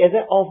followers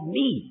together of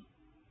me.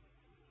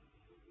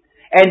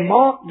 And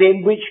mark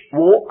them which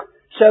walk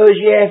so as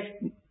ye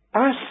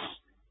have us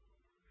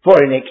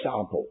for an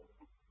example.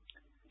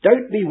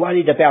 Don't be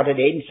worried about an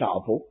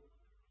ensample.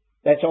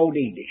 That's Old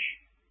English.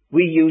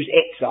 We use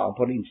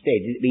example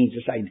instead. It means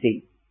the same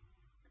thing.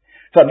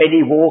 For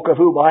many walk, of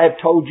whom I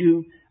have told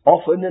you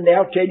often, and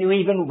now tell you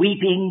even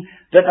weeping,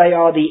 that they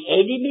are the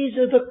enemies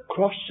of the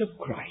cross of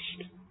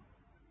Christ,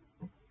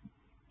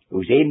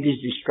 whose end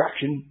is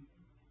destruction,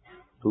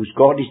 whose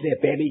God is their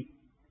belly,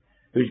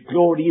 whose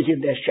glory is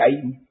in their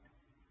shame,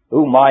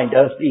 who mind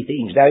earthly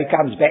things. Now he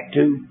comes back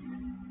to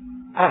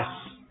us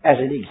as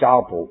an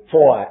example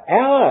for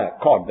our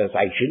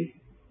conversation.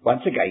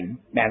 Once again,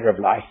 manner of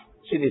life,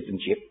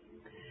 citizenship.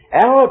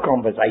 Our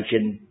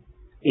conversation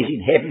is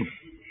in heaven,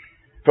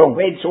 from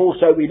whence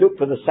also we look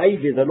for the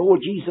Saviour, the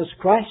Lord Jesus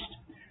Christ,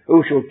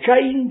 who shall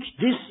change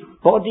this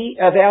body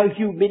of our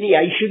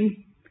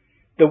humiliation.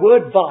 The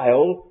word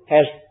vile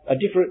has a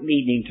different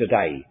meaning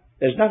today.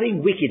 There's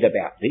nothing wicked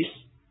about this.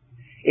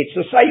 It's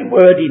the same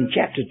word in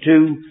chapter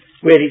 2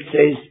 where it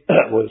says,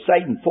 well, the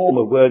same form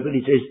of word, but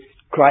it says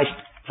Christ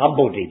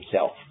humbled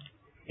himself.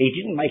 He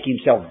didn't make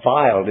himself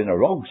vile in a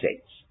wrong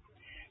sense.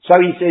 So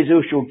he says,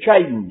 who shall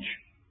change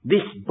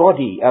this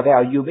body of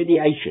our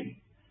humiliation,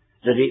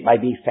 that it may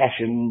be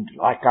fashioned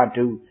like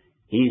unto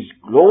his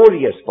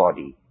glorious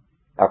body,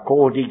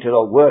 according to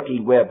the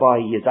working whereby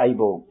he is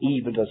able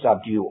even to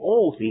subdue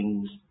all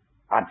things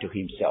unto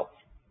himself.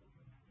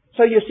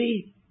 So you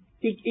see,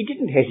 he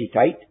didn't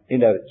hesitate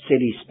in a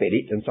silly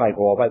spirit and say,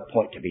 oh, I won't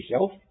point to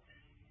myself.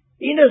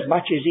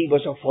 Inasmuch as he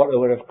was a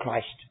follower of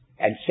Christ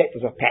and set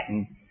as a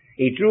pattern,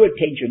 he drew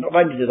attention not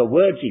only to the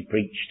words he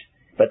preached,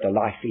 but the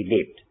life he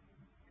lived.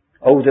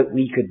 Oh, that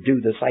we could do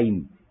the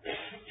same.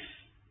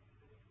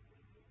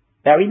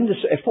 Now in the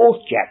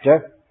fourth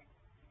chapter,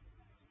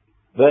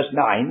 verse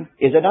 9,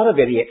 is another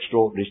very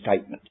extraordinary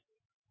statement.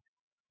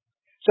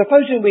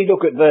 Supposing we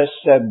look at verse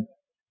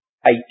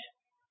 8.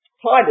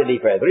 Finally,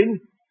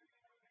 brethren,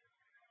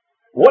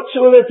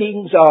 whatsoever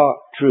things are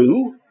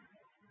true,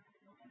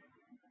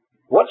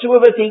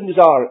 whatsoever things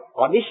are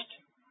honest,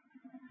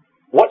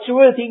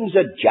 whatsoever things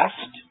are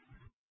just,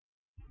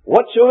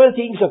 whatsoever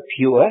things are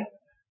pure,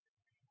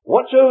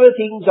 whatsoever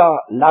things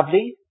are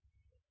lovely,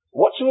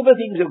 whatsoever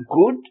things are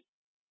good,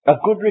 of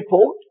good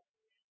report,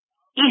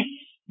 if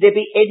there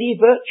be any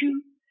virtue,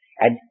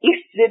 and if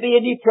there be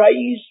any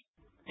praise,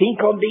 think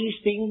on these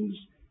things,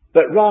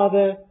 but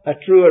rather a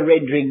truer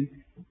rendering,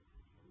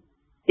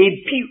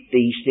 impute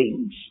these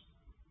things.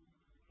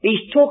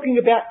 He's talking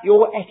about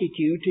your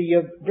attitude to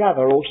your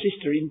brother or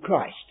sister in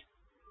Christ.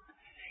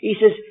 He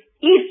says,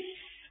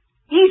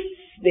 if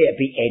there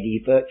be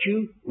any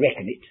virtue,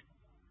 reckon it.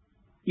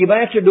 You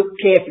may have to look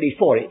carefully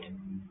for it,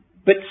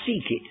 but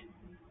seek it.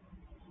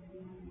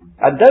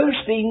 And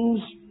those things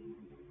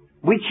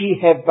which ye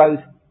have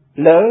both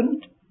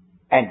learned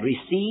and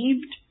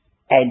received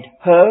and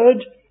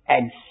heard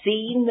and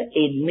seen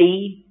in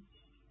me,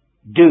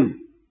 do.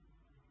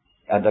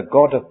 And the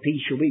God of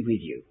peace shall be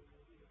with you.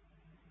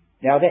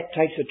 Now that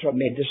takes a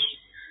tremendous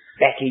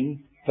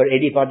backing for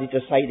anybody to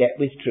say that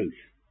with truth.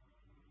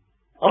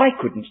 I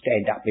couldn't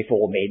stand up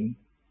before men.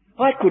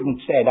 I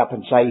couldn't stand up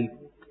and say,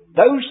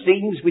 those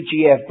things which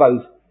ye have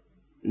both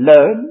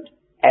learned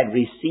and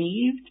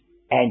received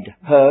and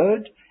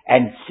heard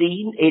and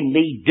seen in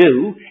me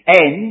do,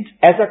 and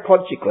as a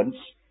consequence,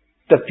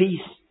 the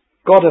peace,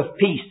 God of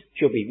peace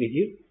shall be with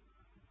you.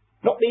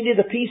 Not merely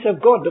the peace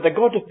of God, but the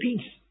God of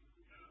peace.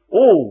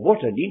 Oh,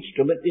 what an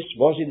instrument this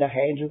was in the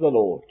hands of the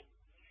Lord.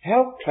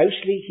 How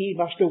closely he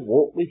must have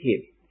walked with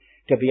him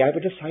to be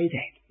able to say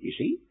that, you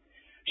see.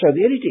 So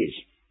there it is.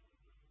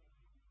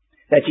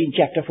 That's in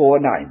chapter 4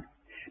 and 9.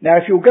 Now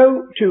if you'll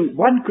go to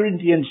 1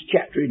 Corinthians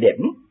chapter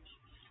 11,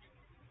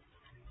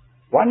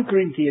 1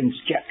 Corinthians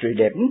chapter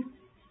 11,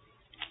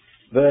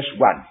 verse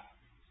 1.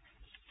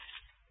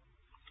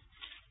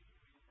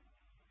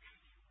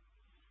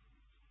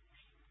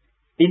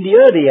 In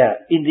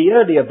the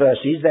earlier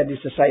verses, that is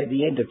to say at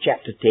the end of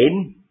chapter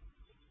 10,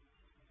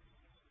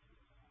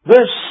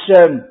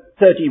 verse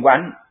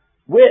 31,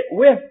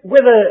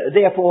 whether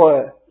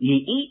therefore ye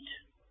eat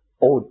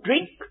or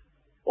drink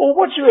or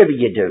whatsoever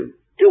ye do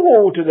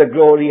all to the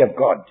glory of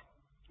God.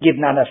 Give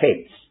none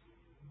offence.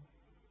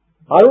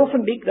 I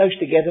often link those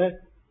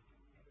together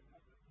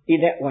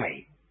in that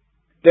way.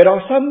 There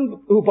are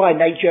some who by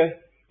nature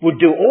would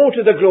do all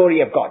to the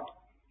glory of God.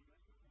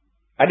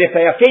 And if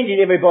they offended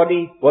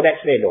everybody, well,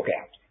 that's their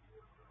lookout.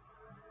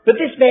 But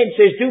this man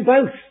says, do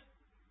both.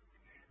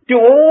 Do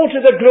all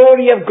to the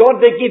glory of God,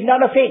 but give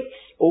none offence.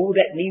 Oh,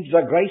 that needs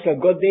the grace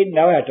of God then,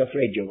 know how to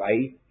thread your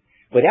way,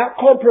 without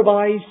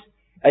compromise,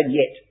 and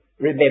yet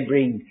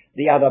remembering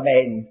the other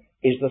man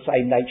is the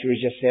same nature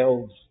as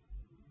yourselves,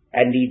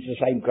 and needs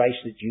the same grace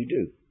that you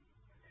do.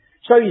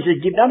 So he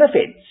says, give none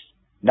offence,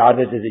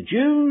 neither to the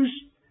Jews,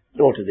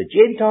 nor to the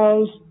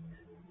Gentiles,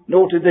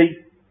 nor to the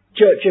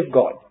church of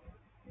God.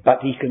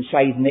 But he can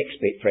say the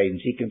next bit, friends.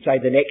 He can say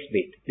the next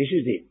bit. This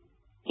is it.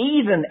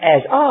 Even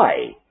as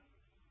I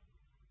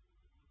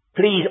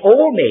please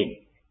all men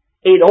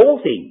in all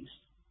things,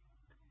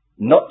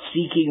 not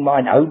seeking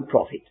mine own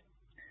profit,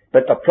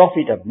 but the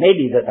profit of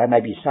many that they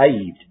may be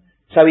saved.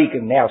 So he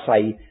can now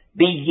say,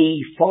 be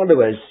ye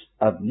followers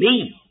of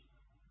me.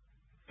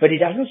 But he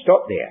doesn't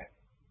stop there.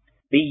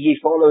 Be ye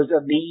followers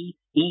of me,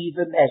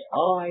 even as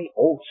I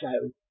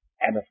also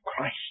am of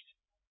Christ.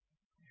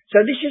 So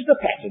this is the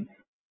pattern.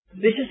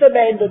 This is the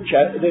man that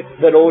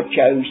the Lord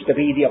chose to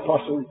be the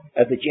apostle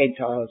of the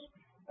Gentiles,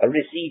 and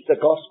receive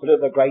the gospel of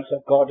the grace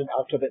of God, and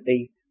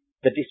ultimately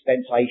the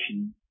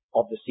dispensation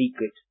of the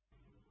secret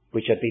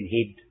which had been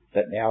hid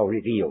but now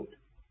revealed.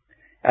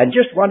 And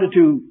just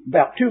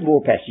about two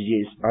more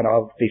passages and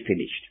I'll be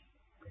finished.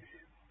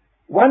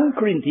 1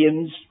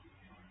 Corinthians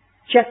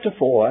chapter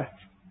 4,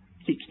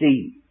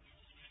 16.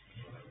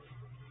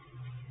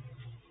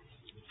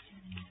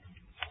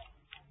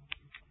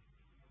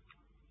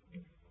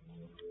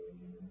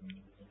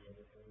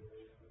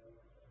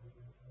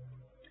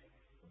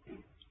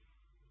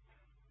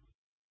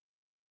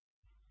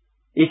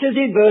 It says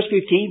in verse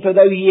 15, for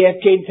though ye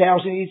have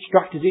 10,000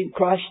 instructors in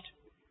Christ,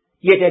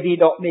 yet have ye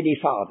not many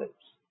fathers.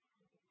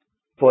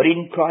 For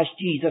in Christ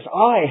Jesus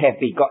I have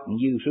begotten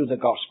you through the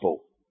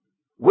gospel.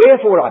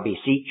 Wherefore I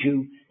beseech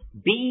you,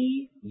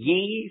 be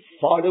ye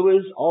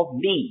followers of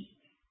me.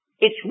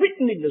 It's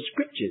written in the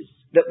scriptures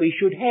that we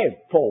should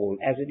have Paul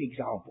as an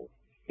example.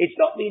 It's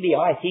not merely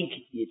I think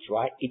it's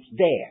right, it's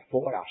there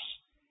for us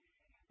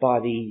by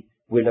the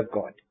will of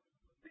God.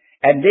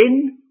 And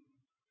then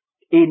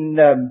in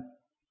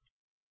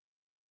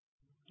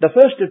the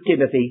first of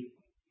Timothy,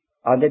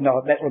 and then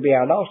that will be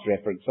our last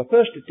reference, the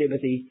first of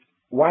Timothy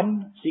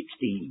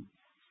 1:16.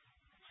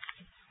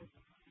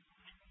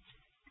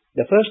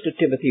 The first of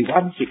Timothy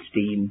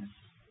 1:16.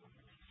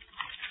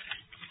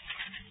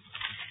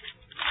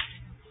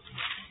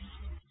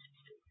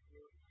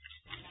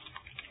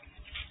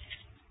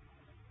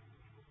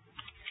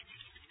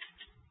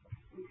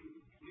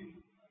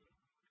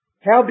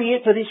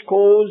 Howbeit for this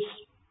cause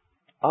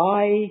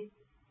I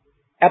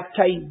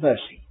obtained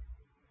mercy,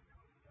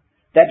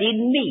 that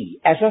in me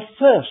as a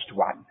first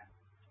one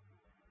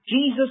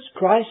Jesus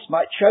Christ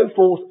might show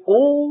forth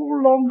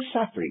all long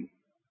suffering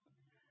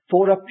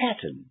for a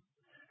pattern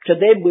to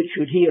them which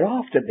should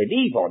hereafter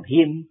believe on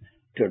him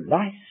to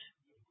life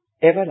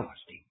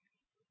everlasting.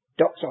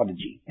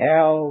 Doxology.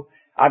 Now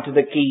unto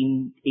the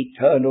King,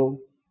 eternal,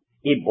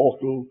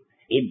 immortal,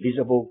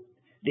 invisible,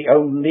 the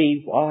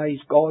only wise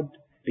God,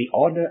 be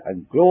honour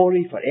and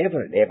glory for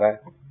ever and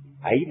ever.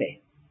 Amen.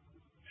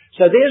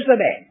 So there's the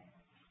man,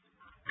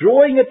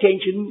 drawing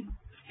attention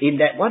in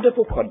that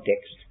wonderful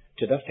context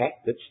to the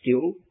fact that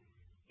still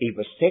he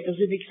was set as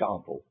an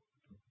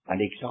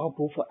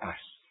example for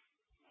us.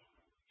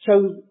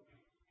 So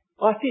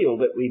I feel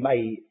that we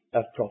may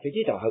have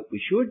profited, I hope we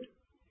should,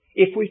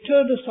 if we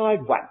turned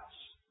aside once,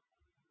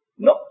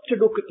 not to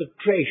look at the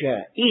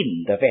treasure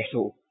in the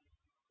vessel,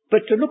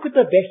 but to look at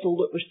the vessel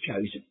that was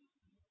chosen,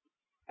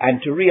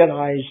 and to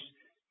realise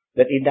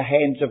that in the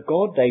hands of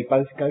God they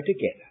both go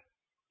together.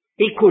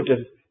 He could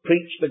have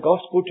preached the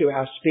gospel to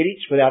our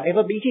spirits without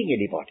ever meeting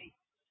anybody,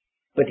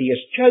 but he has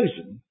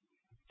chosen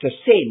to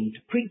send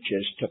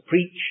preachers to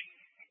preach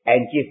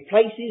and give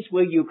places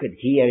where you can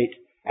hear it,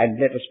 and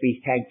let us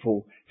be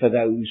thankful for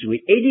those who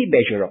in any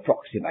measure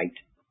approximate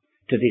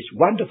to this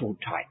wonderful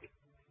type.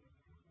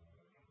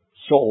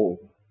 Saul,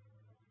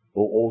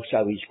 who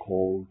also is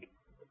called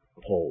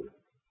Paul.